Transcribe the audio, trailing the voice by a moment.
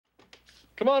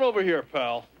Come on over here,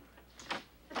 pal.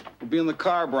 We'll be in the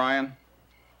car, Brian.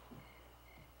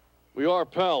 We are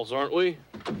pals, aren't we?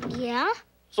 Yeah?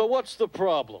 So what's the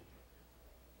problem?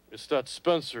 It's that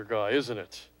Spencer guy, isn't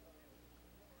it?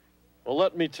 Well,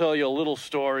 let me tell you a little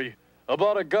story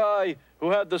about a guy who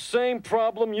had the same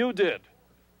problem you did.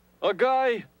 A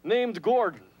guy named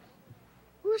Gordon.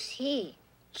 Who's he?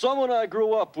 Someone I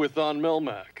grew up with on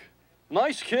Melmac.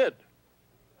 Nice kid.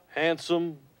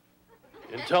 Handsome,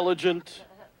 intelligent,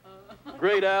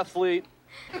 great athlete,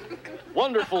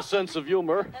 wonderful sense of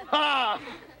humor. Ha!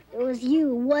 It was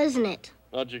you, wasn't it?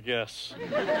 How'd you guess?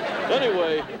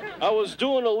 Anyway, I was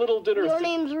doing a little dinner. Your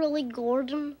name's really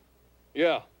Gordon?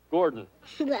 Yeah, Gordon.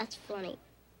 That's funny.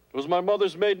 It was my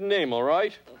mother's maiden name, all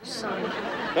right? Sorry.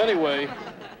 Anyway,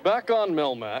 back on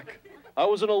Melmac, I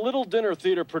was in a little dinner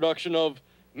theater production of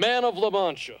Man of La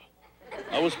Mancha.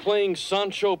 I was playing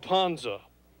Sancho Panza.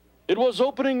 It was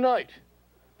opening night.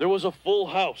 There was a full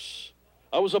house.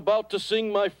 I was about to sing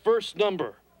my first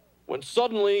number when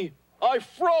suddenly I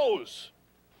froze.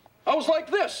 I was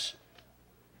like this.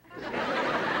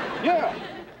 Yeah.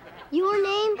 Your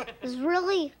name is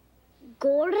really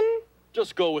Gordon?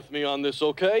 Just go with me on this,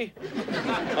 okay?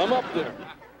 I'm up there.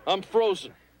 I'm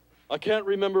frozen. I can't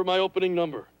remember my opening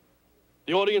number.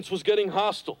 The audience was getting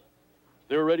hostile.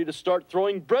 They were ready to start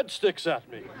throwing breadsticks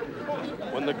at me.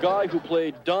 When the guy who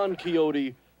played Don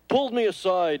Quixote pulled me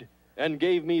aside and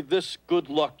gave me this good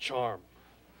luck charm.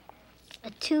 A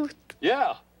tooth?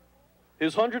 Yeah.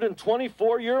 His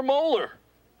 124-year molar.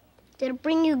 Did it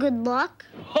bring you good luck?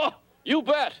 Ha! You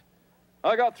bet.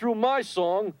 I got through my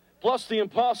song, plus The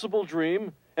Impossible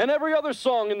Dream, and every other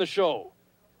song in the show.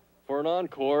 For an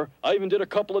encore, I even did a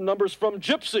couple of numbers from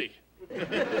Gypsy.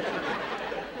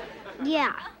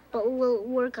 Yeah, but will it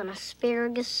work on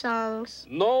Asparagus songs?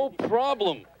 No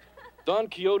problem. Don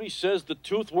Quixote says the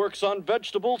tooth works on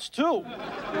vegetables, too.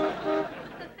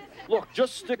 Look,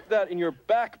 just stick that in your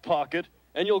back pocket,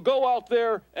 and you'll go out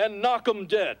there and knock 'em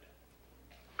dead.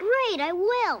 Great, I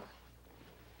will.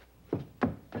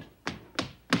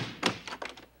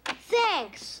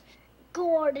 Thanks,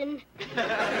 Gordon.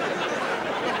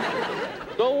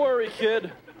 Don't worry,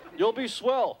 kid. You'll be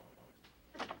swell.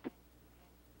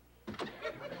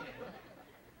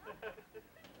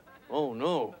 Oh,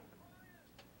 no.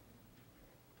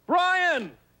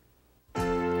 Brian!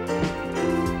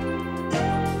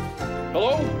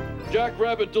 Hello?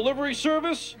 Jackrabbit Delivery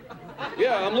Service?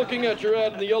 Yeah, I'm looking at your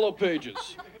ad in the Yellow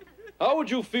Pages. How would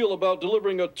you feel about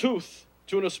delivering a tooth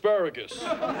to an asparagus?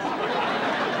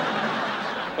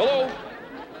 Hello?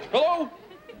 Hello?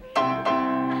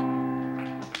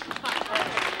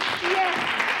 Yes.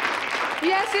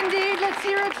 Yes, indeed. Let's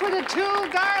hear it for the two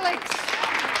garlics.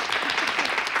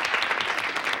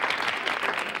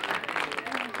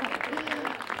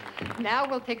 Now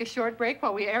we'll take a short break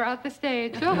while we air out the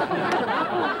stage. Hey,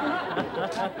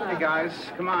 guys,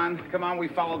 come on, we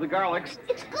follow the garlics.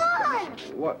 It's gone.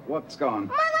 What's gone?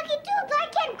 My lucky tooth, I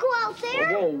can't go out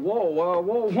there. Whoa,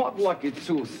 what lucky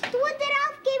tooth? The one that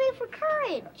A.L.F gave me for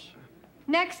courage.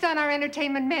 Next on our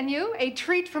entertainment menu, a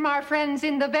treat from our friends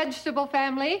in the vegetable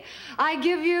family. I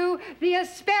give you the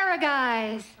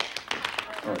Asparagus.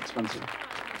 All right, Spencer,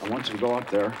 I want you to go out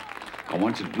there. I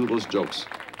want you to do those jokes.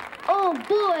 Oh,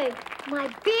 boy, my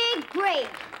big break.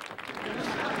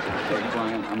 Okay,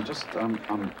 Brian, I'm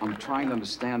trying to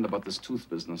understand about this tooth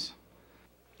business.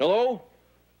 Hello?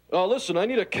 Listen, I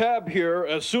need a cab here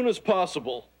as soon as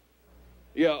possible.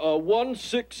 Yeah,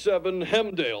 167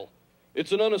 Hemdale.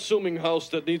 It's an unassuming house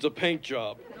that needs a paint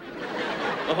job.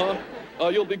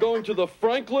 You'll be going to the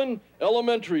Franklin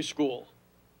Elementary School.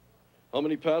 How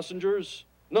many passengers?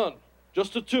 None.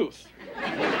 Just a tooth.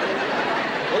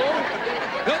 Hello?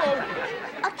 Hello?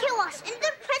 I'll kill us in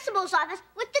the principal's office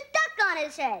with the duck on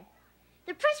his head.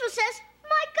 The principal says,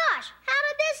 my gosh, how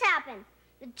did this happen?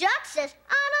 The duck says,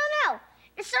 I don't know.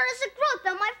 It started as a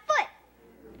growth on my foot.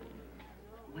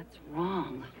 What's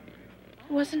wrong?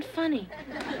 It wasn't funny.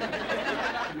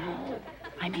 No.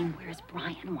 I mean, where's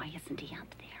Brian? Why isn't he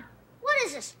up there? What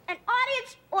is this, an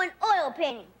audience or an oil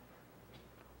painting?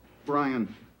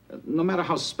 Brian, no matter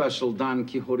how special Don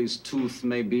Quixote's tooth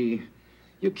may be,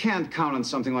 you can't count on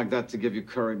something like that to give you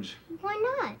courage. Why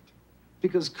not?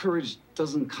 Because courage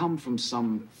doesn't come from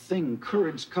something.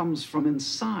 Courage comes from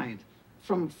inside,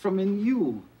 from in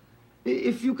you.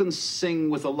 If you can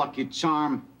sing with a lucky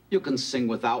charm, you can sing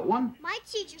without one. My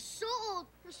teacher's so old,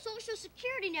 her social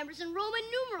security number's in Roman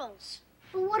numerals.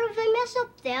 But what if I mess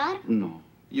up, Dad? No,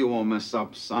 you won't mess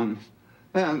up, son.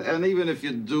 And even if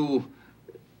you do,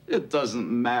 it doesn't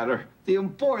matter. The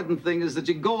important thing is that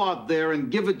you go out there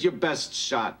and give it your best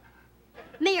shot.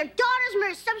 May your daughters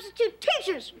marry substitute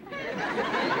teachers.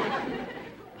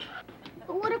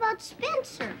 But what about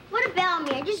Spencer? What about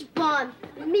me? I just bombed.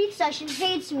 The meat session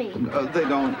hates me. They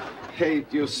don't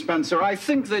hate you, Spencer. I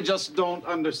think they just don't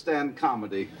understand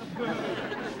comedy.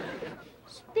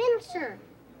 Spencer,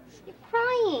 you're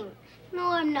crying. No,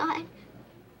 I'm not.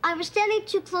 I was standing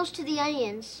too close to the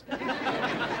onions.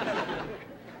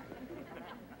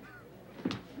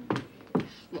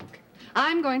 Look,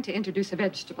 I'm going to introduce a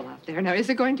vegetable out there. Now, is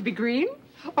it going to be green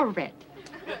or red?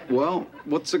 Well,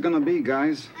 what's it gonna be,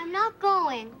 guys? I'm not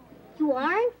going. You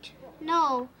aren't?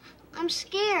 No, I'm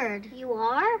scared. You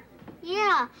are?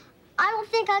 Yeah. I don't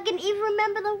think I can even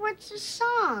remember the words of the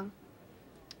song.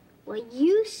 Well,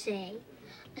 you say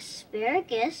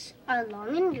asparagus are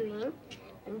long and green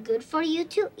and good for you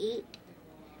to eat.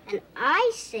 And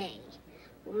I say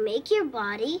will make your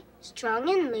body strong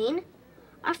and lean.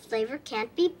 Our flavor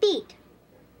can't be beat.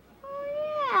 Oh,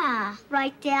 yeah.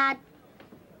 Right, Dad?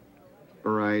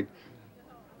 Right.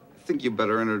 I think you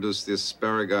better introduce the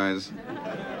asparagus.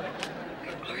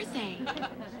 Are they?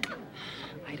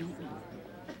 I don't know,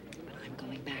 but I'm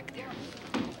going back there.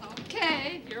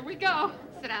 Okay, here we go.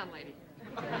 Sit down, lady.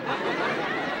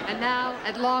 And now,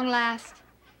 at long last,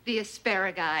 the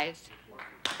asparagus.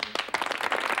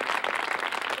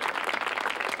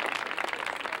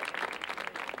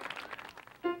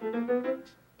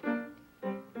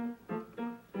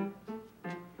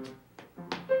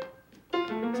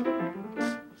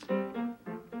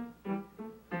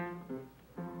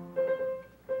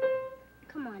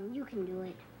 Come on, you can do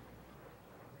it.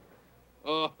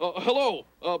 Hello.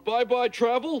 Bye-bye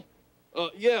travel?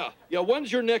 Yeah,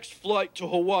 when's your next flight to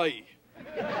Hawaii?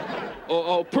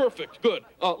 Oh, perfect, good.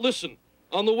 Listen,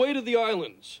 on the way to the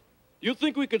islands, you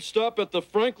think we could stop at the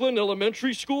Franklin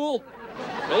Elementary School?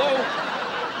 Hello?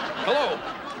 Hello?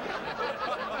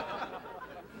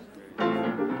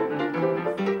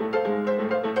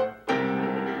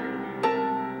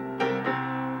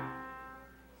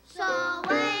 So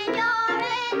when you're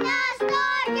in the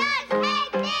store, just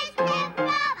take this tip from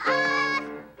us,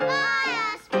 my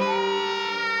asparagus.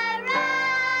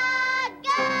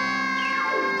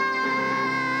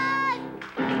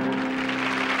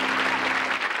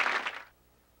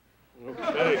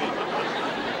 Okay.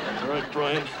 All right,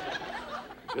 Brian.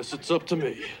 Guess it's up to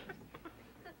me.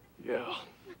 Yeah.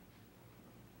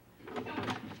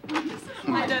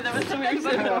 I know, that was so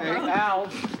exciting. Hey, Al.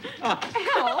 Al,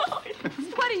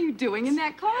 what are you doing in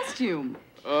that costume?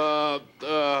 My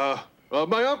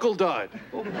uncle died.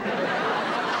 Alf,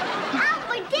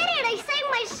 I did it! I sang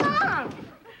my song!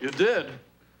 You did?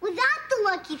 Without the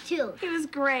lucky tooth. It was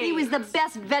great. He was the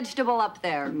best vegetable up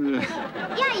there.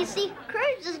 Yeah, you see,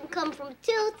 courage doesn't come from a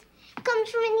tooth. It comes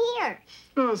from in here.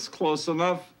 That's close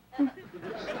enough.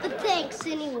 But thanks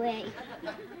anyway.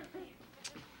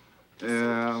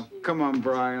 Yeah, come on,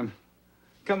 Brian.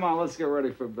 Come on, let's get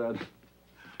ready for bed.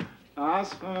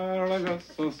 Asparagus,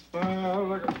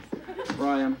 asparagus.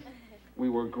 Brian, we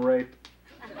were great.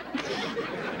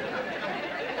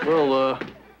 Well,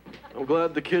 I'm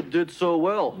glad the kid did so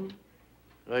well.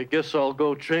 I guess I'll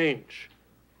go change.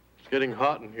 It's getting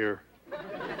hot in here.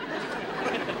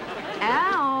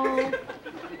 Al.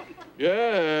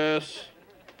 Yes.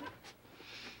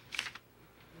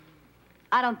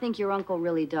 I don't think your uncle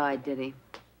really died, did he?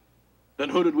 Then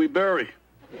who did we bury?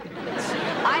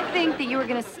 I think that you were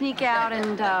going to sneak out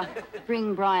and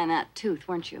bring Brian that tooth,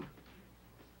 weren't you?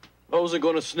 I wasn't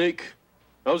going to sneak.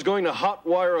 I was going to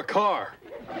hotwire a car.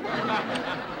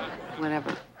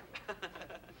 Whatever.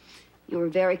 You were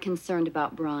very concerned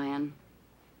about Brian.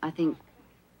 I think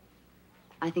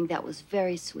that was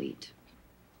very sweet.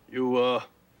 You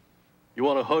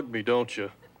want to hug me, don't you?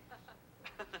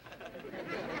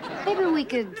 Maybe we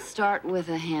could start with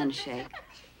a handshake.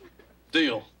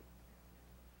 Deal.